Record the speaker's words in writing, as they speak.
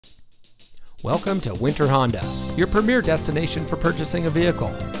Welcome to Winter Honda, your premier destination for purchasing a vehicle.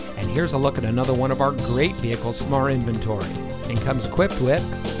 And here's a look at another one of our great vehicles from our inventory. And comes equipped with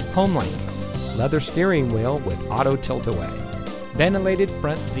HomeLink, leather steering wheel with auto tilt-away, ventilated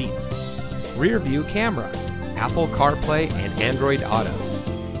front seats, rear view camera, Apple CarPlay and Android Auto,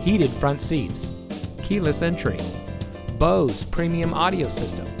 heated front seats, keyless entry, Bose premium audio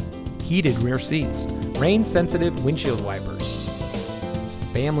system, heated rear seats, rain-sensitive windshield wipers.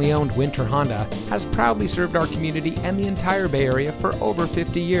 Family-owned Winter Honda has proudly served our community and the entire Bay Area for over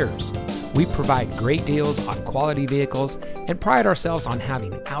 50 years. We provide great deals on quality vehicles and pride ourselves on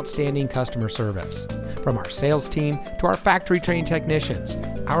having outstanding customer service. From our sales team to our factory-trained technicians,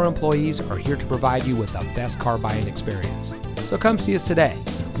 our employees are here to provide you with the best car buying experience. So come see us today.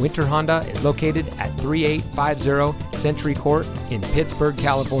 Winter Honda is located at 3850 Century Court in Pittsburg,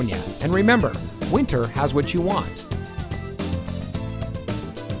 California. And remember, winter has what you want.